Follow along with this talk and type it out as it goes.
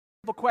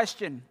simple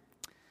question.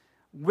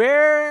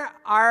 Where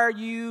are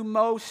you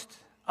most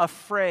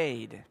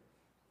afraid?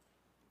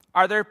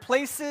 Are there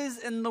places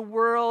in the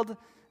world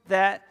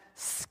that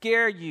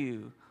scare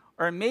you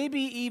or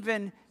maybe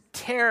even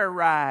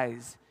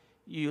terrorize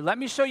you? Let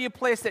me show you a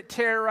place that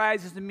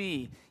terrorizes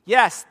me.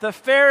 Yes, the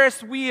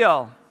Ferris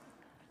wheel.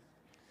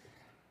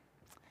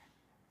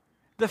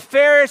 The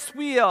Ferris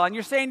wheel. And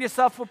you're saying to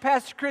yourself, well,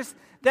 Pastor Chris,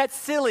 that's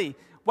silly.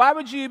 Why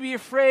would you be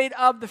afraid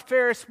of the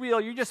Ferris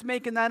wheel? You're just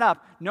making that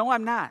up. No,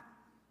 I'm not.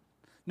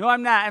 No,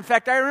 I'm not. In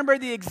fact, I remember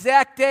the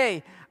exact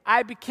day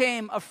I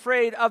became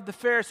afraid of the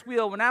Ferris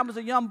wheel. When I was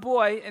a young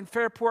boy in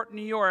Fairport,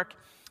 New York,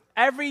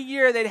 every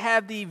year they'd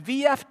have the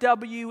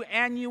VFW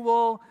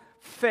annual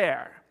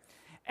fair.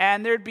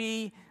 And there'd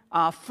be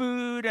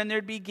food, and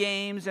there'd be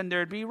games, and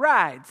there'd be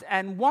rides.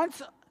 And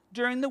once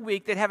during the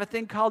week, they'd have a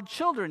thing called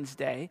Children's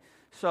Day.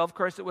 So, of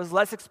course, it was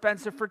less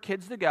expensive for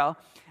kids to go.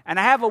 And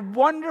I have a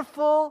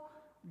wonderful,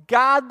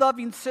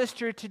 God-loving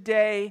sister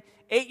today,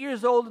 8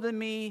 years older than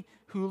me,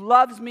 who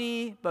loves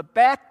me. But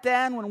back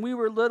then, when we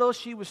were little,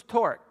 she was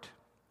torqued.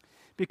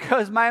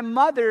 Because my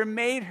mother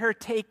made her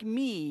take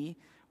me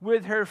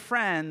with her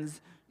friends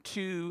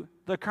to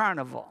the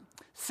carnival.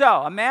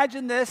 So,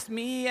 imagine this,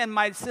 me and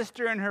my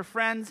sister and her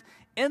friends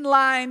in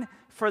line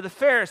for the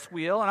Ferris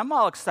wheel. And I'm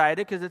all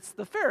excited because it's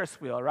the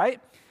Ferris wheel, right?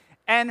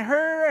 And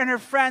her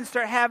friends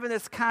start having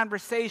this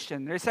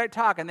conversation. They start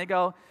talking. They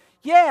go,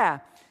 yeah,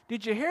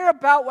 did you hear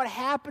about what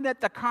happened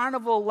at the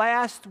carnival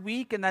last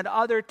week in that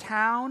other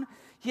town?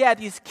 Yeah,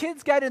 these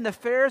kids got in the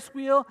Ferris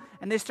wheel,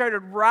 and they started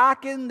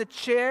rocking the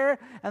chair,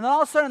 and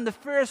all of a sudden the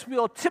Ferris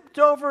wheel tipped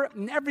over,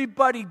 and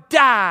everybody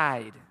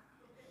died.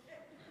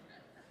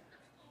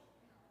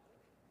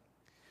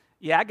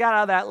 Yeah, I got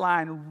out of that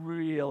line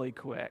really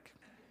quick.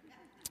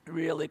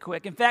 Really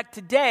quick. In fact,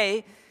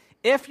 today,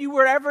 if you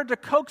were ever to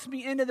coax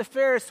me into the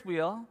Ferris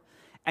wheel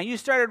and you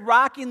started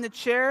rocking the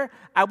chair,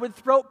 I would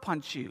throat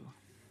punch you.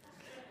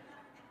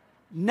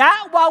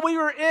 Not while we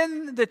were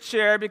in the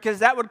chair, because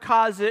that would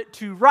cause it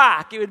to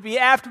rock. It would be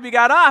after we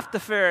got off the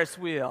Ferris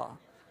wheel.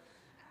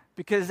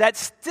 Because that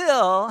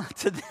still,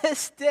 to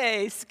this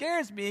day,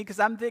 scares me because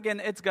I'm thinking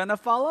it's going to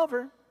fall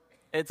over.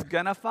 It's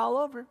going to fall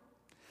over.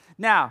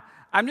 Now,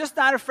 I'm just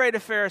not afraid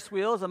of Ferris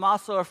wheels. I'm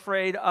also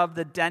afraid of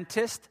the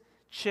dentist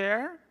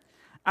chair.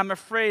 I'm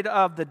afraid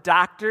of the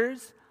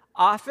doctor's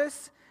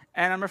office,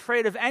 and I'm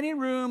afraid of any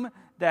room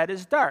that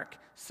is dark.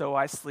 So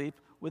I sleep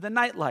with a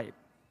nightlight.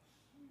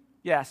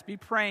 Yes, be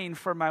praying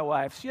for my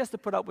wife. She has to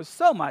put up with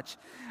so much.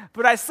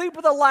 But I sleep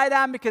with a light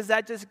on because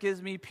that just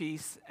gives me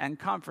peace and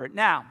comfort.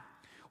 Now,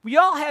 we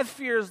all have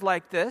fears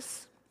like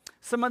this.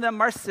 Some of them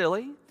are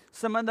silly.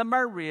 Some of them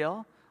are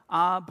real.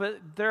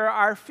 But there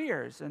are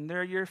fears, and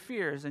they're your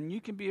fears. And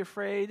you can be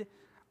afraid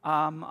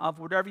of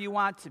whatever you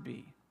want to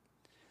be.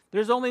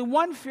 There's only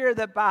one fear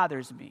that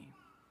bothers me.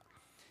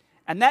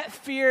 And that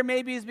fear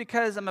maybe is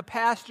because I'm a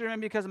pastor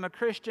and because I'm a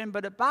Christian,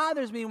 but it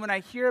bothers me when I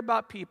hear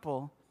about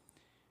people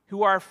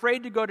who are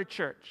afraid to go to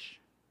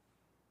church.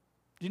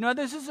 Do you know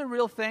this is a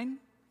real thing?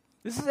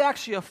 This is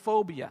actually a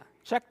phobia.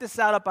 Check this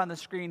out up on the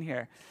screen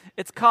here.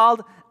 It's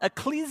called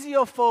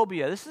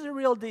ecclesiophobia. This is a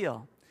real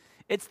deal.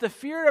 It's the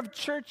fear of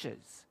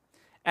churches.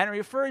 And it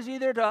refers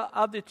either to,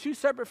 of the two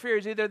separate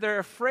fears, either they're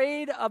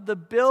afraid of the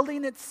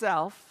building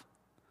itself,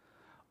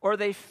 or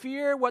they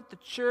fear what the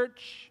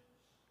church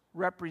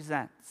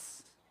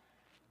represents.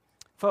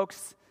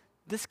 Folks,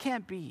 this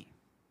can't be.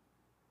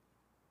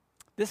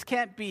 This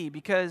can't be,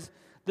 because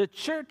the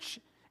church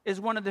is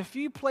one of the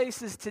few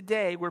places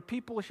today where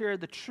people hear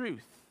the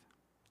truth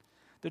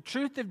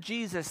of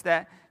Jesus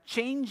that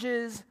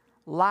changes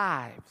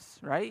lives,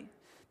 right?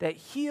 That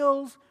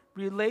heals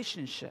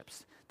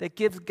relationships, that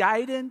gives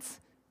guidance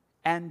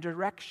and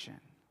direction.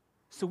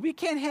 So we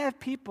can't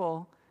have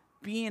people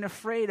being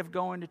afraid of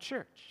going to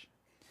church.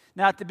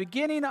 Now, at the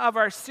beginning of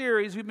our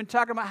series, we've been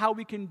talking about how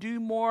we can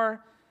do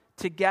more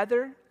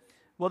together.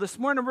 Well, this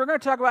morning, we're going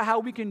to talk about how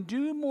we can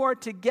do more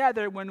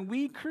together when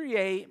we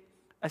create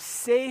a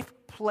safe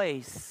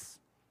place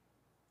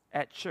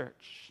at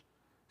church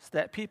so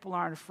that people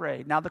aren't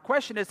afraid. Now, the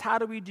question is, how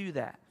do we do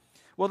that?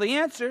 Well, the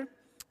answer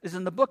is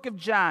in the book of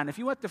John. If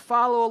you want to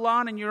follow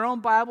along in your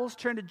own Bibles,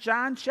 turn to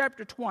John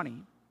chapter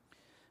 20,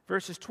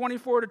 verses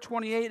 24 to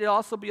 28. It'll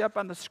also be up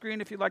on the screen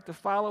if you'd like to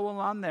follow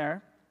along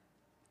there.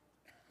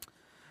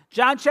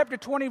 John chapter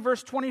 20,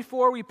 verse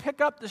 24, we pick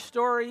up the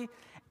story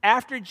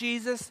after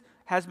Jesus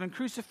has been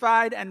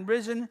crucified and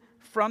risen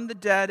from the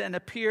dead and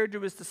appeared to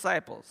his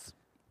disciples.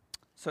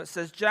 So it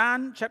says,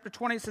 John chapter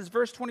 20, it says,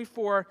 verse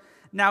 24,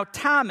 now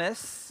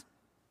Thomas,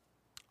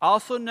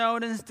 also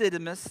known as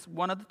Didymus,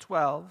 one of the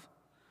 12,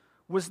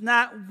 was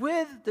not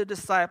with the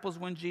disciples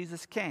when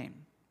Jesus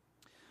came.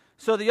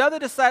 So the other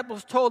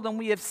disciples told him,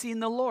 we have seen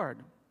the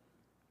Lord.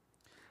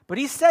 But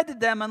he said to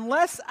them,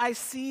 unless I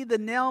see the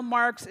nail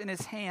marks in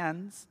his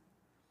hands,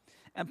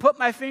 and put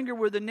my finger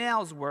where the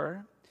nails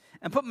were,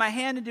 and put my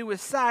hand into his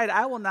side,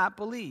 I will not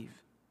believe.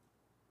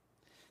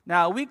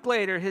 Now, a week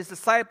later, his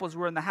disciples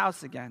were in the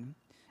house again,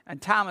 and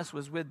Thomas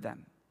was with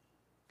them.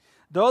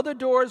 Though the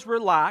doors were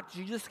locked,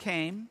 Jesus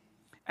came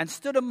and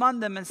stood among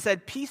them and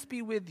said, "Peace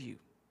be with you."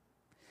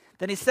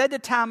 Then he said to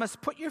Thomas,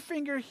 "Put your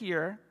finger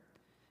here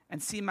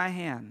and see my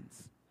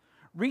hands.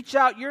 Reach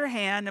out your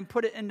hand and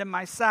put it into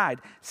my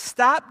side.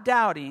 Stop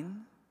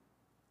doubting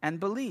and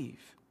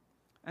believe."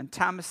 And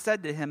Thomas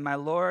said to him, "My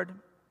Lord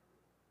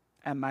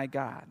and my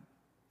God."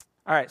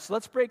 All right, so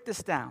let's break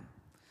this down.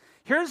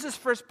 Here's this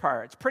first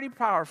part. It's pretty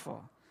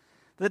powerful.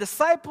 The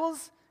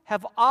disciples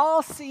have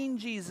all seen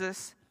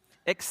Jesus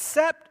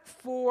except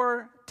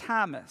for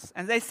Thomas.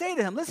 And they say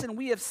to him, "Listen,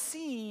 we have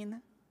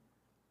seen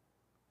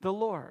the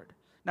Lord."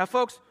 Now,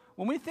 folks,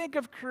 when we think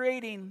of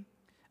creating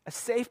a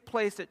safe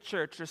place at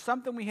church, there's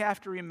something we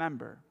have to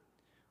remember.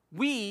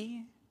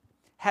 We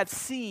have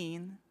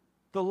seen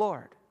the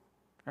Lord,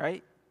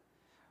 right?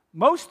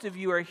 Most of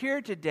you are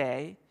here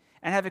today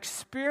and have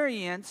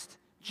experienced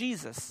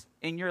Jesus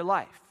in your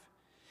life.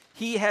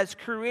 He has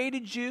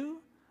created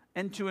you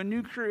into a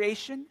new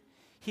creation.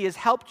 He has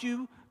helped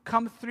you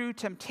come through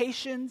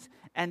temptations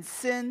and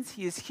sins.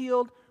 He has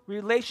healed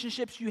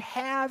relationships. You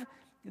have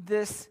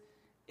this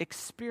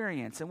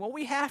experience. And what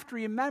we have to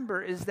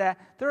remember is that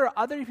there are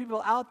other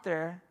people out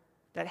there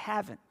that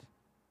haven't.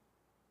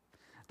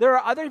 There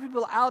are other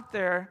people out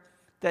there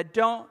that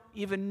don't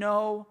even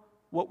know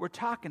what we're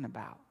talking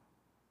about.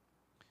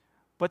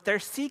 But they're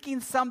seeking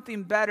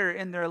something better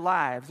in their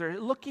lives. They're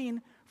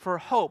looking for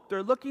hope.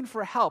 They're looking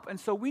for help. And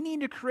so we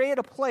need to create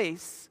a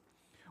place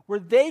where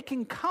they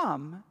can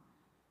come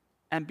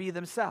and be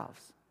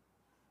themselves.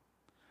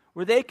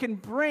 Where they can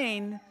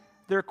bring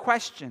their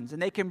questions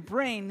and they can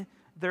bring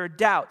their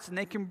doubts and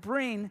they can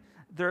bring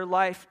their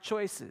life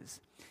choices.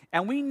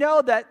 And we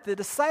know that the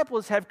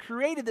disciples have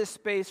created this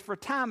space for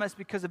Thomas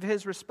because of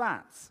his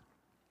response.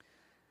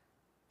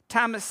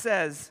 Thomas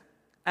says,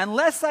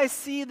 "Unless I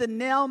see the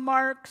nail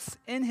marks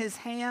in his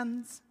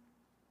hands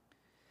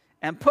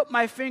and put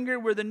my finger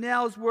where the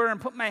nails were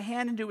and put my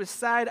hand into his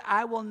side,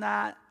 I will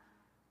not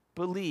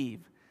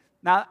believe."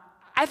 Now,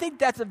 I think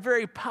that's a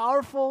very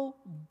powerful,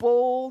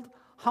 bold,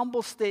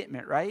 humble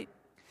statement, right?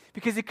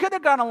 Because he could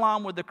have gone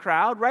along with the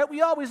crowd, right?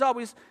 We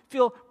always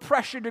feel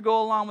pressured to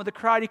go along with the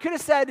crowd. He could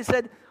have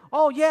said,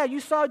 "Oh, yeah, you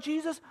saw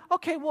Jesus?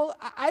 Okay, well,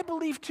 I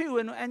believe too,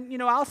 and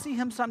I'll see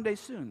him someday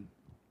soon."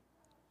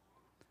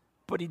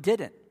 But he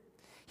didn't.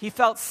 He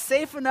felt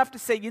safe enough to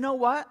say, "You know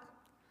what?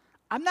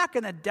 I'm not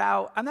going to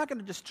doubt. I'm not going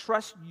to just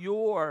trust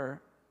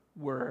your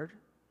word.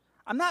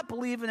 I'm not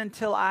believing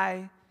until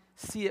I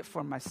see it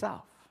for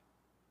myself."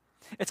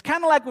 It's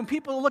kind of like when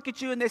people look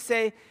at you and they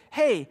say,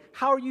 "Hey,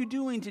 how are you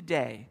doing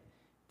today?"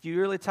 Do you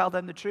really tell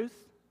them the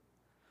truth?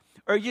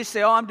 Or you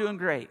say, "Oh, I'm doing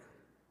great."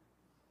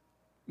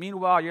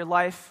 Meanwhile, your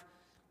life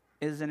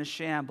is in a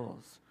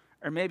shambles.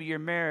 Or maybe your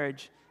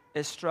marriage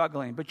is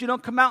struggling. But you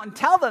don't come out and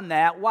tell them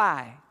that.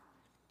 Why?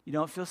 You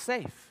don't feel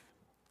safe.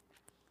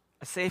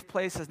 A safe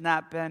place has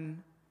not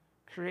been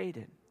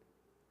created.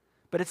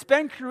 But it's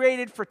been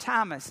created for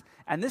Thomas.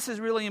 And this is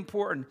really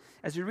important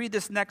as we read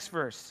this next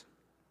verse.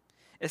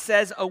 It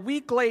says, "A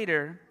week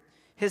later,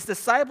 his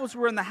disciples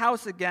were in the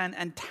house again,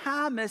 and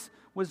Thomas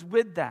was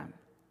with them."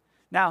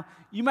 Now,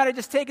 you might have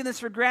just taken this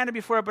for granted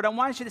before, but I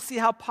want you to see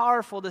how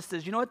powerful this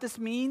is. You know what this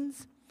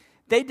means?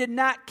 They did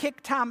not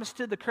kick Thomas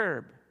to the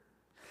curb.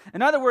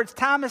 In other words,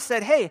 Thomas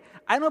said, "Hey,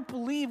 I don't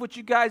believe what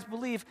you guys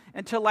believe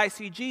until I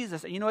see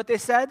Jesus." And you know what they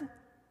said?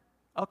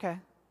 "Okay.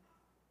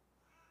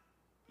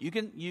 You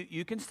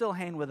can still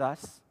hang with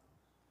us.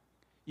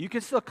 You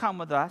can still come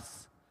with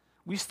us.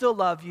 We still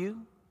love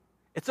you.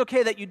 It's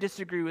okay that you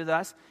disagree with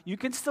us. You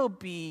can still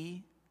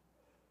be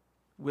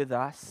with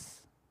us."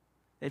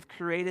 They've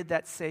created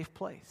that safe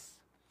place.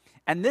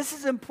 And this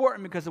is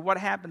important because of what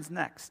happens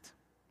next.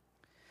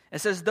 It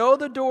says, "Though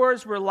the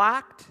doors were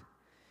locked,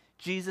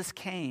 Jesus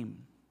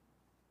came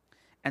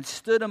and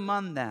stood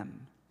among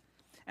them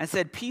and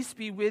said, 'Peace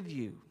be with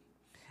you.'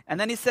 And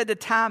then he said to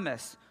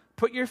Thomas,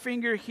 'Put your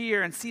finger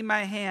here and see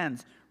my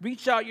hands.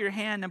 Reach out your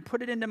hand and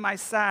put it into my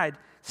side.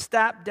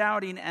 Stop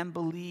doubting and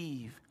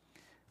believe.'"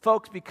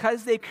 Folks,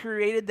 because they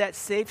created that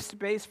safe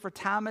space for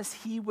Thomas,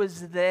 he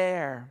was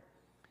there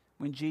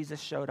when Jesus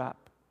showed up.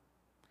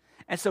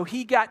 And so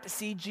he got to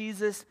see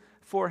Jesus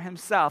for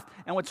himself.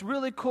 And what's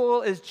really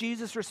cool is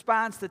Jesus'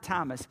 response to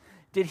Thomas.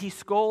 Did he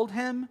scold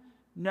him?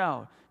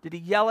 No. Did he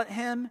yell at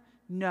him?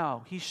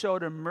 No. He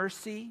showed him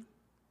mercy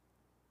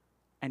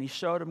and he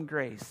showed him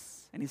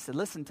grace. And he said,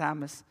 "Listen,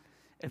 Thomas,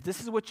 if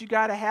this is what you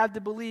got to have to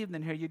believe,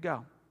 then here you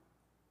go.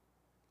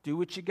 Do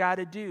what you got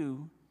to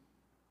do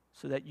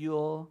so that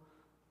you'll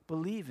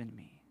believe in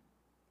me."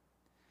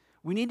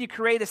 We need to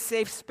create a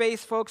safe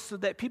space, folks, so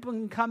that people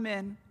can come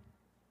in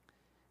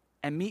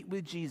and meet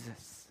with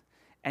Jesus.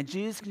 And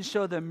Jesus can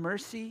show them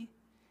mercy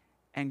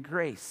and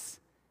grace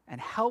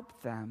and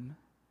help them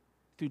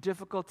through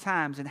difficult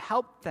times and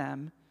help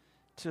them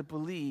to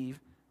believe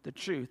the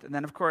truth. And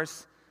then, of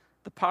course,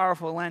 the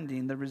powerful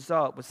ending, the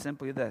result was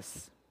simply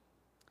this.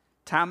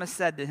 Thomas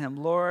said to him,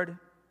 Lord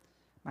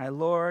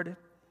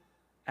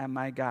and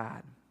my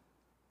God."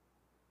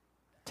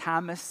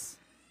 Thomas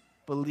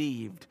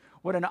believed.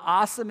 What an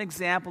awesome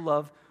example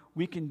of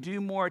we can do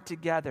more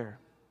together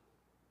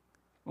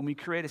when we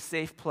create a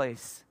safe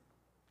place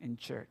in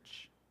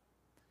church.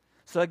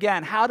 So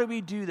again, how do we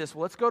do this?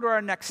 Well, let's go to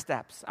our next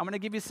steps. I'm going to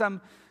give you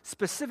some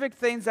specific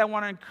things I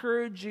want to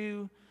encourage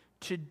you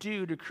to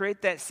do to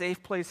create that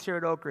safe place here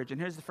at Oak Ridge. And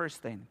here's the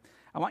first thing.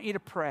 I want you to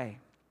pray.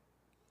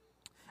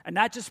 And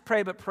not just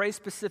pray, but pray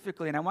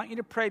specifically. And I want you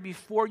to pray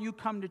before you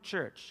come to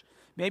church.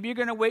 Maybe you're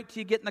going to wait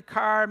till you get in the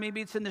car.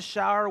 Maybe it's in the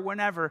shower,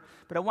 whenever.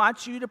 But I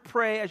want you to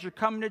pray as you're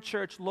coming to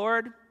church,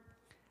 Lord,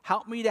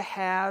 help me to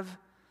have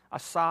a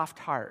soft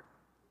heart.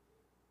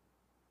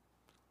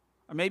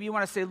 Or maybe you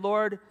want to say,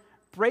 Lord,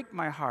 break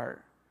my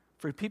heart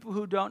for people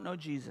who don't know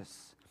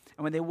Jesus.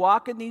 And when they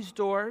walk in these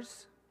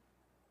doors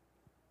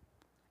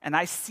and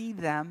I see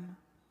them,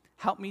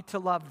 help me to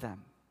love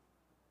them.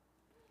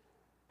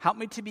 Help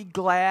me to be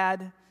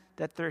glad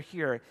that they're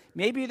here.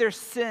 Maybe their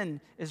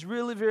sin is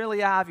really,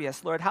 really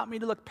obvious. Lord, help me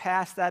to look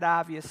past that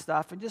obvious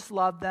stuff and just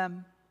love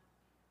them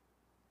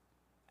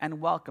and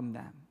welcome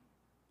them.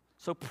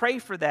 So pray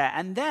for that.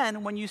 And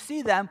then when you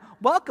see them,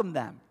 welcome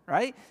them,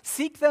 right?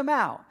 Seek them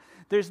out.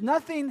 There's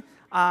nothing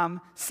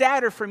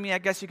sadder for me, I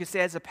guess you could say,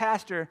 as a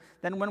pastor,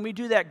 than when we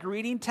do that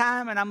greeting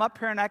time and I'm up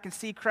here and I can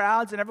see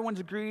crowds and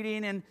everyone's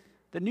greeting and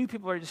the new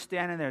people are just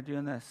standing there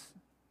doing this.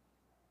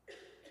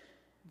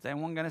 Is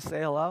anyone going to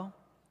say hello?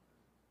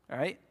 All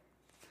right?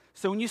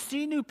 So when you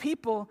see new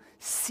people,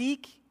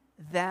 seek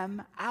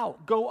them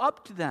out. Go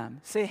up to them.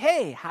 Say,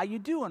 hey, how you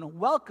doing?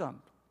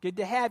 Welcome. Good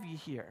to have you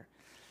here.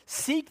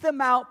 Seek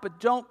them out, but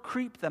don't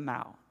creep them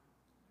out.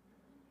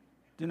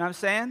 Do you know what I'm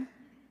saying?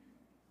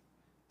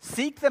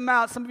 Seek them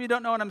out. Some of you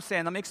don't know what I'm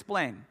saying. Let me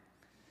explain.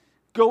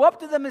 Go up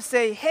to them and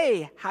say,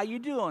 hey, how you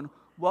doing?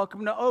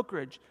 Welcome to Oak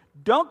Ridge.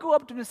 Don't go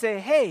up to them and say,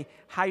 hey,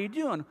 how you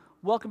doing?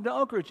 Welcome to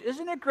Oak Ridge.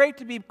 Isn't it great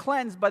to be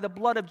cleansed by the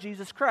blood of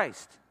Jesus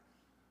Christ?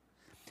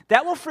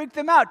 That will freak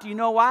them out. Do you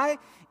know why?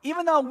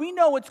 Even though we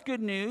know it's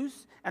good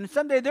news, and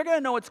someday they're going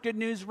to know it's good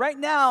news, right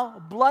now,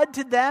 blood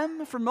to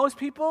them, for most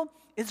people,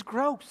 is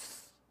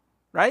gross,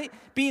 right?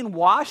 Being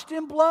washed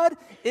in blood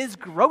is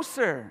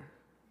grosser.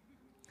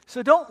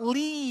 So don't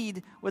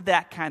lead with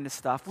that kind of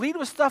stuff. Lead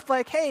with stuff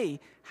like, hey,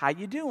 how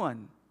you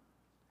doing?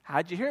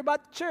 How'd you hear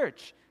about the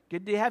church?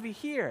 Good to have you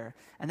here.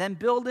 And then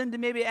build into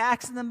maybe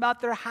asking them about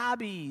their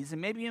hobbies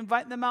and maybe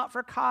inviting them out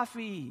for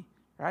coffee,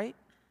 right?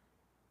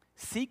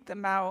 Seek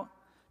them out.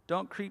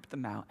 Don't creep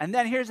them out. And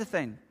then here's the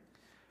thing.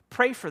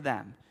 Pray for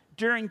them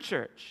during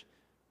church.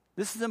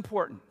 This is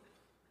important.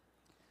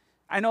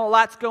 I know a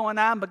lot's going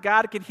on, but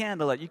God can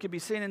handle it. You could be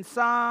singing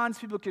songs.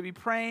 People could be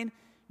praying.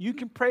 You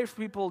can pray for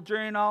people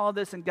during all of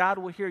this, and God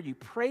will hear you.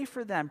 Pray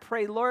for them.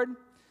 Pray, Lord,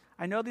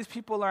 I know these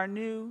people are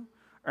new,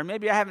 or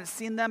maybe I haven't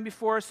seen them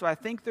before, so I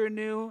think they're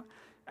new.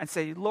 And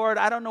say, Lord,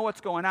 I don't know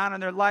what's going on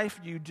in their life.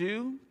 You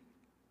do.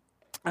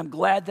 I'm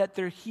glad that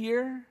they're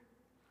here.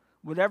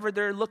 Whatever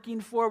they're looking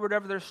for,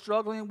 whatever they're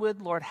struggling with,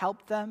 Lord,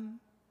 help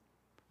them,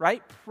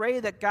 right? Pray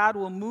that God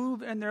will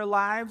move in their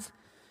lives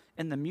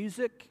in the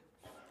music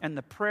and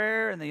the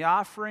prayer and the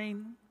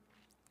offering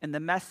and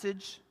the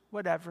message,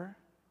 whatever.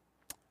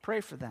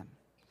 Pray for them.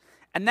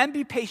 And then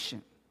be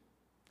patient.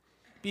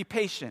 Be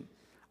patient.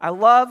 I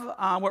love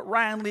what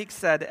Ryan Leake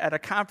said at a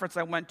conference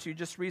I went to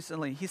just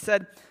recently. He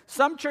said,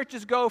 some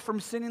churches go from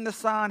singing the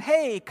song,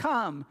 hey,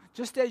 come,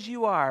 just as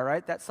you are,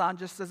 right? That song,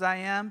 just as I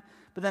am.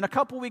 But then a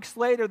couple weeks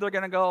later, they're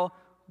going to go,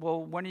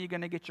 well, when are you going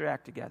to get your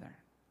act together?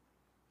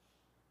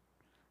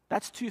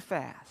 That's too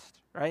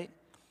fast, right?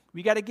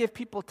 We got to give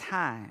people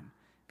time,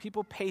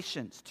 people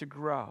patience to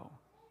grow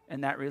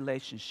in that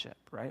relationship,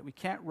 right? We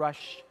can't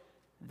rush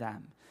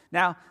them.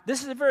 Now,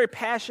 this is very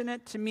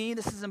passionate to me.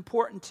 This is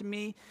important to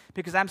me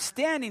because I'm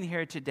standing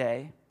here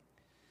today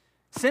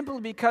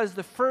simply because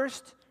the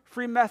first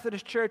Free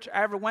Methodist church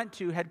I ever went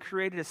to had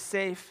created a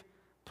safe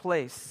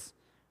place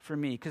for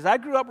me. Because I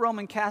grew up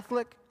Roman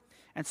Catholic,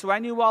 and so I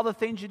knew all the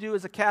things you do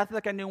as a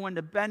Catholic. I knew when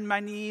to bend my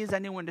knees. I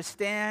knew when to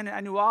stand. I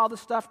knew all the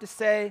stuff to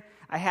say.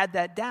 I had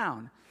that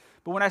down.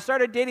 But when I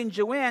started dating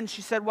Joanne,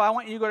 she said, well, I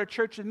want you to go to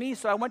church with me.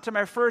 So I went to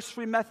my first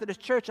Free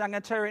Methodist church. I'm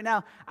going to tell you right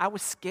now, I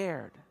was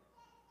scared.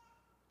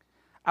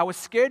 I was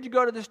scared to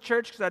go to this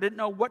church because I didn't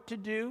know what to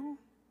do,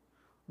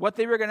 what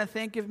they were going to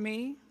think of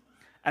me.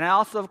 And I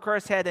also, of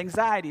course, had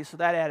anxiety, so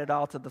that added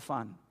all to the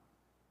fun.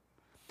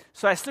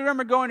 So I still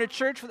remember going to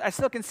church. I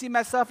still can see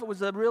myself. It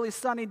was a really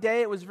sunny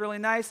day. It was really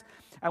nice.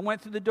 I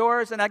went through the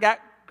doors, and I got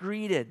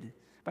greeted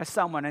by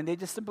someone, and they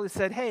just simply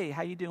said, hey,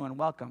 how you doing?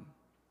 Welcome.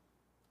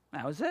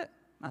 That was it.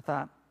 I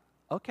thought,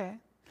 okay.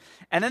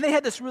 And then they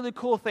had this really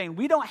cool thing.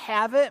 We don't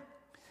have it,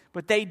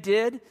 but they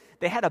did.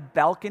 They had a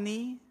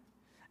balcony,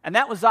 and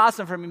that was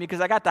awesome for me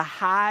because I got to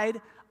hide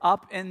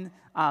up in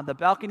the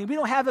balcony. We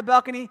don't have a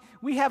balcony.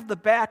 We have the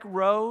back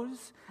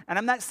rows, and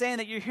I'm not saying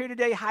that you're here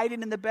today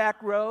hiding in the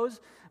back rows,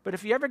 but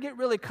if you ever get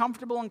really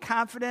comfortable and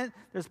confident,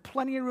 there's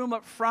plenty of room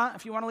up front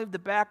if you want to leave the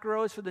back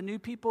rows for the new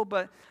people.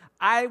 But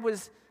I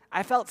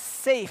felt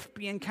safe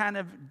being kind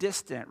of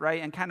distant,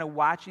 right, and kind of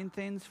watching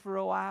things for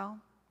a while.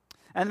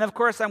 And then, of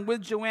course, I'm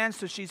with Joanne,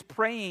 so she's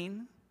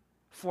praying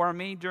for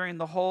me during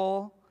the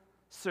whole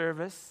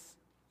service.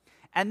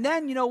 And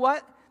then, you know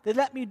what? They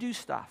let me do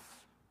stuff.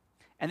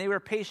 and they were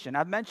patient.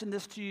 I've mentioned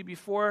this to you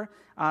before.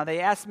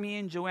 They asked me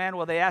and Joanne,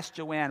 well, they asked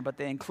Joanne, but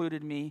they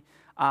included me,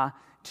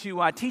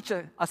 to teach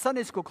a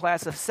Sunday school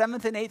class of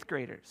 7th and 8th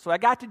graders. So I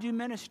got to do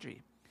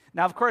ministry.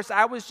 Now, of course,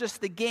 I was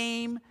just the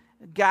game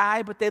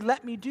guy, but they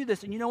let me do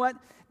this. And you know what?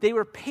 They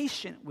were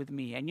patient with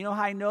me. And you know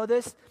how I know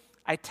this?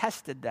 I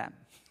tested them.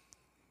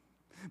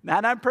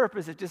 Not on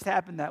purpose, it just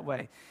happened that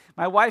way.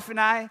 My wife and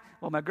I,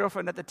 well, my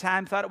girlfriend at the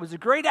time, thought it was a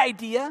great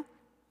idea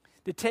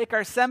to take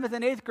our 7th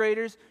and 8th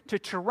graders to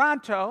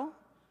Toronto,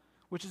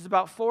 which is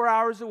about 4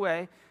 hours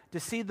away, to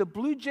see the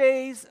Blue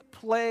Jays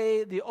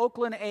play the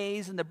Oakland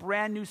A's in the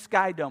brand new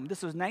Sky Dome.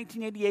 This was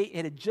 1988.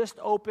 It had just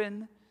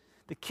opened.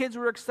 The kids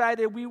were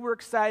excited. We were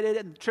excited.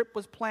 And the trip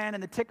was planned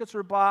and the tickets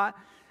were bought.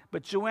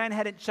 But Joanne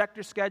hadn't checked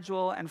her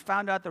schedule and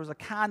found out there was a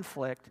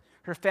conflict.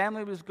 Her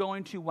family was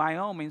going to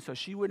Wyoming, so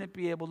she wouldn't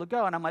be able to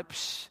go. And I'm like,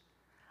 psh,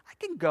 I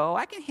can go.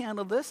 I can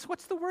handle this.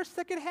 What's the worst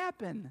that could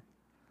happen?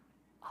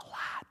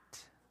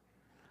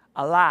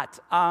 A lot.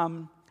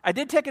 I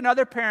did take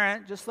another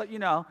parent, just to let you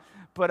know,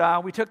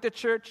 but we took the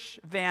church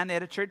van. They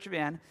had a church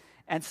van.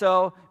 And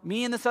so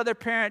me and this other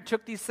parent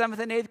took these 7th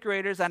and 8th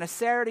graders on a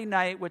Saturday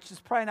night, which is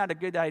probably not a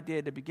good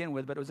idea to begin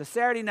with, but it was a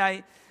Saturday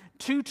night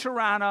to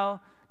Toronto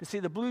to see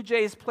the Blue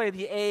Jays play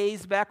the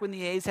A's, back when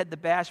the A's had the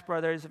Bash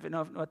Brothers. If you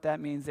know what that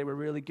means, they were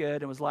really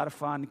good. It was a lot of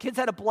fun. The kids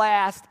had a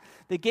blast.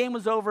 The game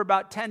was over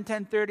about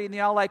 10:30, and they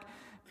all like,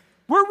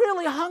 we're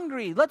really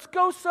hungry. Let's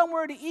go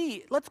somewhere to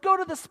eat. Let's go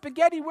to the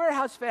Spaghetti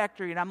Warehouse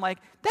factory. And I'm like,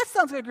 that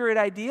sounds like a great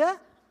idea.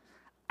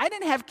 I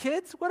didn't have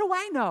kids. What do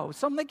I know?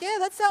 So I'm like, yeah,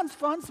 that sounds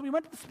fun. So we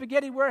went to the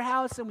Spaghetti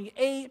Warehouse, and we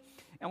ate,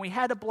 and we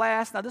had a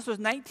blast. Now, this was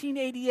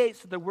 1988,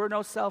 so there were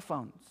no cell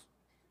phones,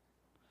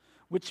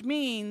 which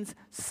means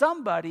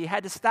somebody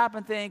had to stop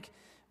and think,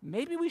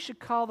 maybe we should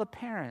call the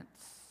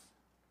parents.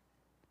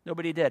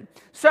 Nobody did.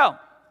 So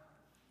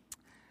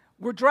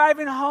we're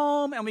driving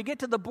home, and we get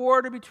to the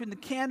border between the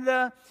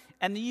Canada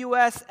and the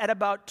U.S. at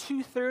about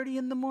 2:30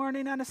 in the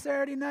morning on a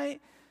Saturday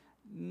night.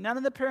 None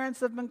of the parents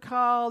have been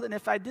called, and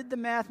if I did the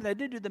math, and I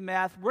did do the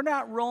math, we're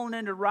not rolling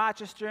into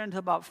Rochester until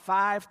about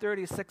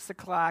 5:30, 6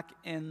 o'clock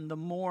in the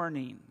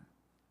morning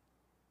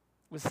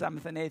with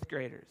 7th and 8th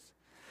graders.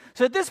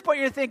 So at this point,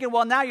 you're thinking,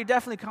 well, now you're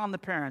definitely calling the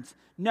parents.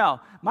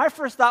 No. My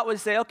first thought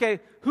was say, okay,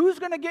 who's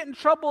going to get in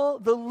trouble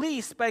the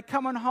least by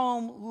coming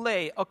home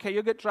late? Okay,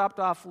 you'll get dropped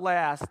off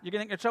last. You're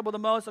going to get in trouble the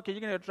most? Okay,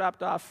 you're going to get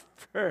dropped off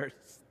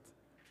first.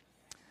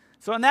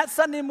 So on that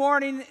Sunday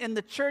morning in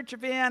the church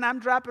van, I'm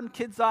dropping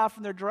kids off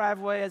in their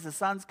driveway as the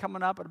sun's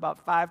coming up at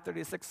about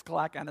 5:30, 6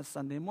 o'clock on a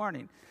Sunday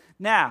morning.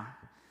 Now,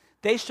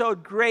 they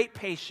showed great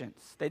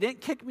patience. They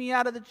didn't kick me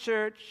out of the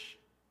church.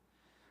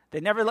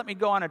 They never let me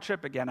go on a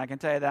trip again, I can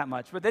tell you that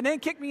much. But they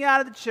didn't kick me out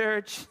of the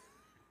church.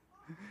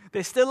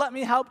 They still let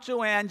me help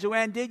Joanne.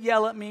 Joanne did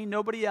yell at me.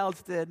 Nobody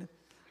else did.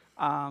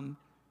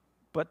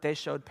 But they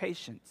showed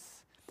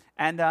patience.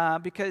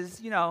 And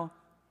because, you know,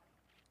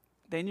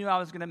 they knew I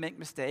was going to make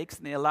mistakes,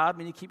 and they allowed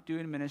me to keep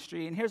doing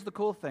ministry. And here's the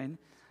cool thing.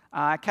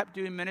 I kept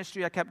doing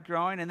ministry. I kept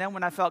growing. And then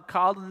when I felt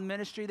called in the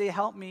ministry, they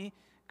helped me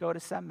go to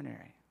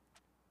seminary.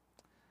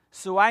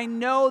 So I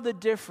know the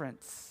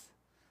difference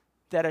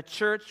that a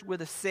church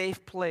with a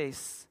safe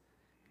place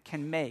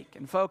can make.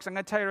 And folks, I'm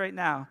going to tell you right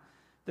now,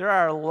 there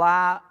are a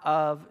lot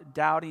of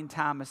doubting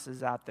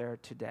Thomases out there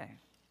today.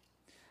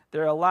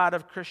 There are a lot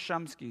of Chris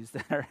Shumskys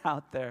that are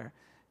out there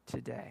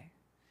today.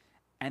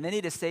 And they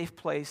need a safe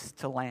place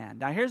to land.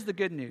 Now, here's the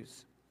good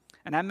news.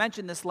 And I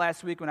mentioned this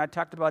last week when I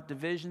talked about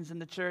divisions in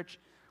the church.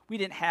 We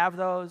didn't have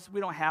those.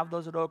 We don't have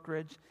those at Oak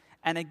Ridge.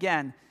 And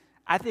again,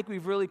 I think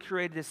we've really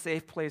created a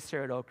safe place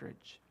here at Oak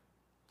Ridge.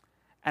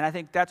 And I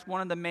think that's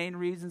one of the main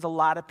reasons a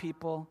lot of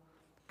people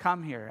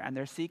come here, and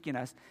they're seeking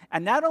us.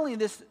 And not only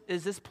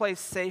is this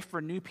place safe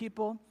for new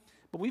people,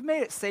 but we've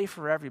made it safe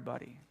for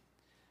everybody.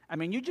 I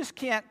mean, you just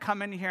can't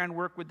come in here and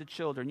work with the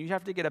children. You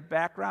have to get a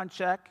background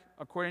check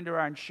according to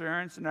our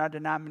insurance and our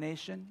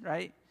denomination,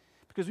 right?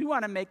 Because we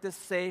want to make this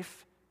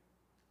safe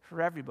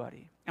for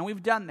everybody. And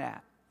we've done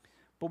that.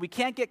 But we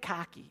can't get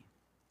cocky,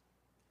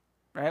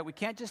 right? We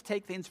can't just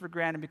take things for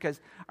granted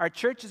because our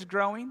church is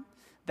growing.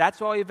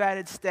 That's why we've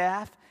added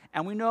staff.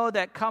 And we know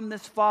that come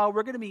this fall,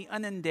 we're going to be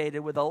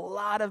inundated with a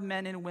lot of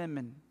men and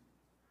women.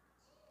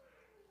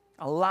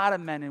 A lot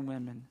of men and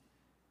women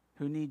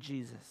who need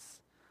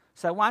Jesus.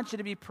 So I want you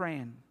to be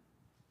praying.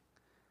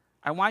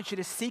 I want you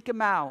to seek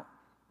him out.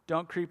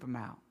 Don't creep him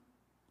out.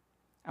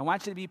 I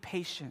want you to be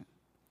patient.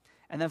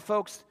 And then,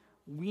 folks,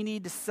 we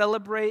need to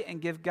celebrate and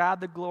give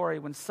God the glory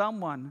when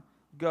someone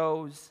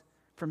goes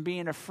from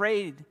being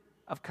afraid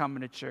of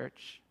coming to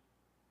church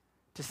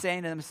to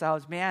saying to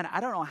themselves, man, I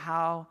don't know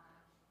how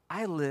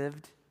I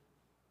lived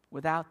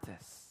without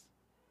this.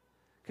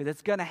 Because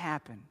it's going to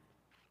happen.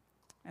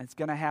 And it's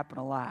going to happen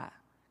a lot.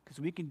 Because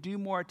we can do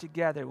more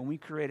together when we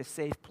create a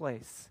safe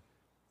place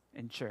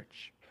in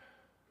church.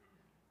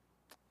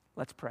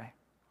 Let's pray.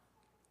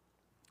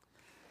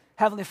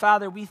 Heavenly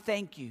Father, we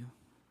thank you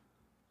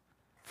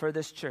for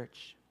this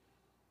church.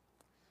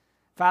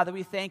 Father,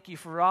 we thank you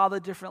for all the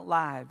different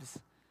lives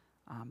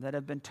that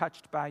have been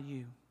touched by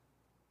you.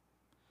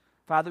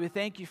 Father, we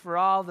thank you for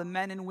all the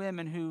men and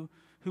women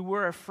who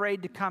were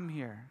afraid to come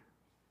here.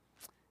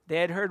 They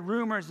had heard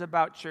rumors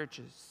about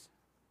churches.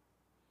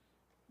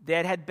 They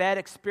had had bad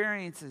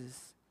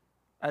experiences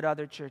at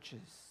other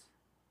churches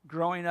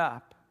growing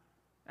up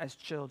as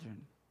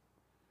children.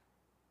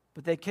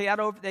 But they got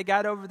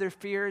over their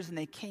fears and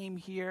they came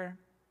here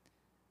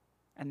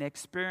and they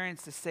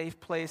experienced a safe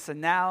place, and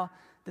now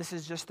this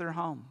is just their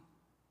home.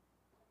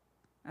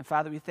 And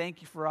Father, we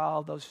thank you for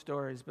all those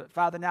stories. But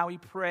Father, now we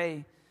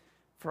pray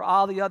for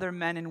all the other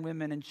men and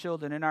women and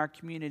children in our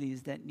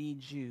communities that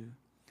need you,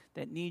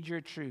 that need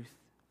your truth.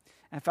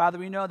 And Father,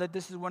 we know that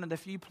this is one of the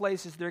few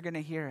places they're going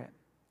to hear it.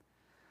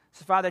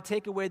 So Father,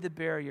 take away the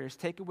barriers,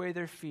 take away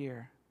their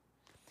fear.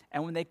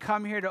 And when they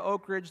come here to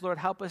Oak Ridge, Lord,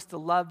 help us to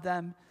love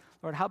them.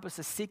 Lord, help us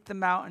to seek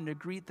them out and to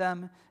greet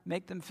them,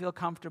 make them feel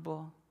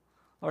comfortable.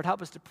 Lord,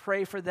 help us to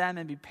pray for them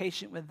and be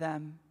patient with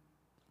them.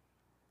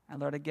 And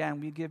Lord, again,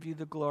 we give you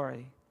the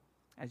glory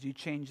as you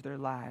change their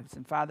lives.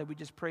 And Father, we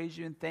just praise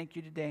you and thank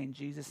you today in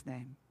Jesus'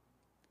 name.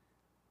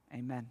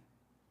 Amen.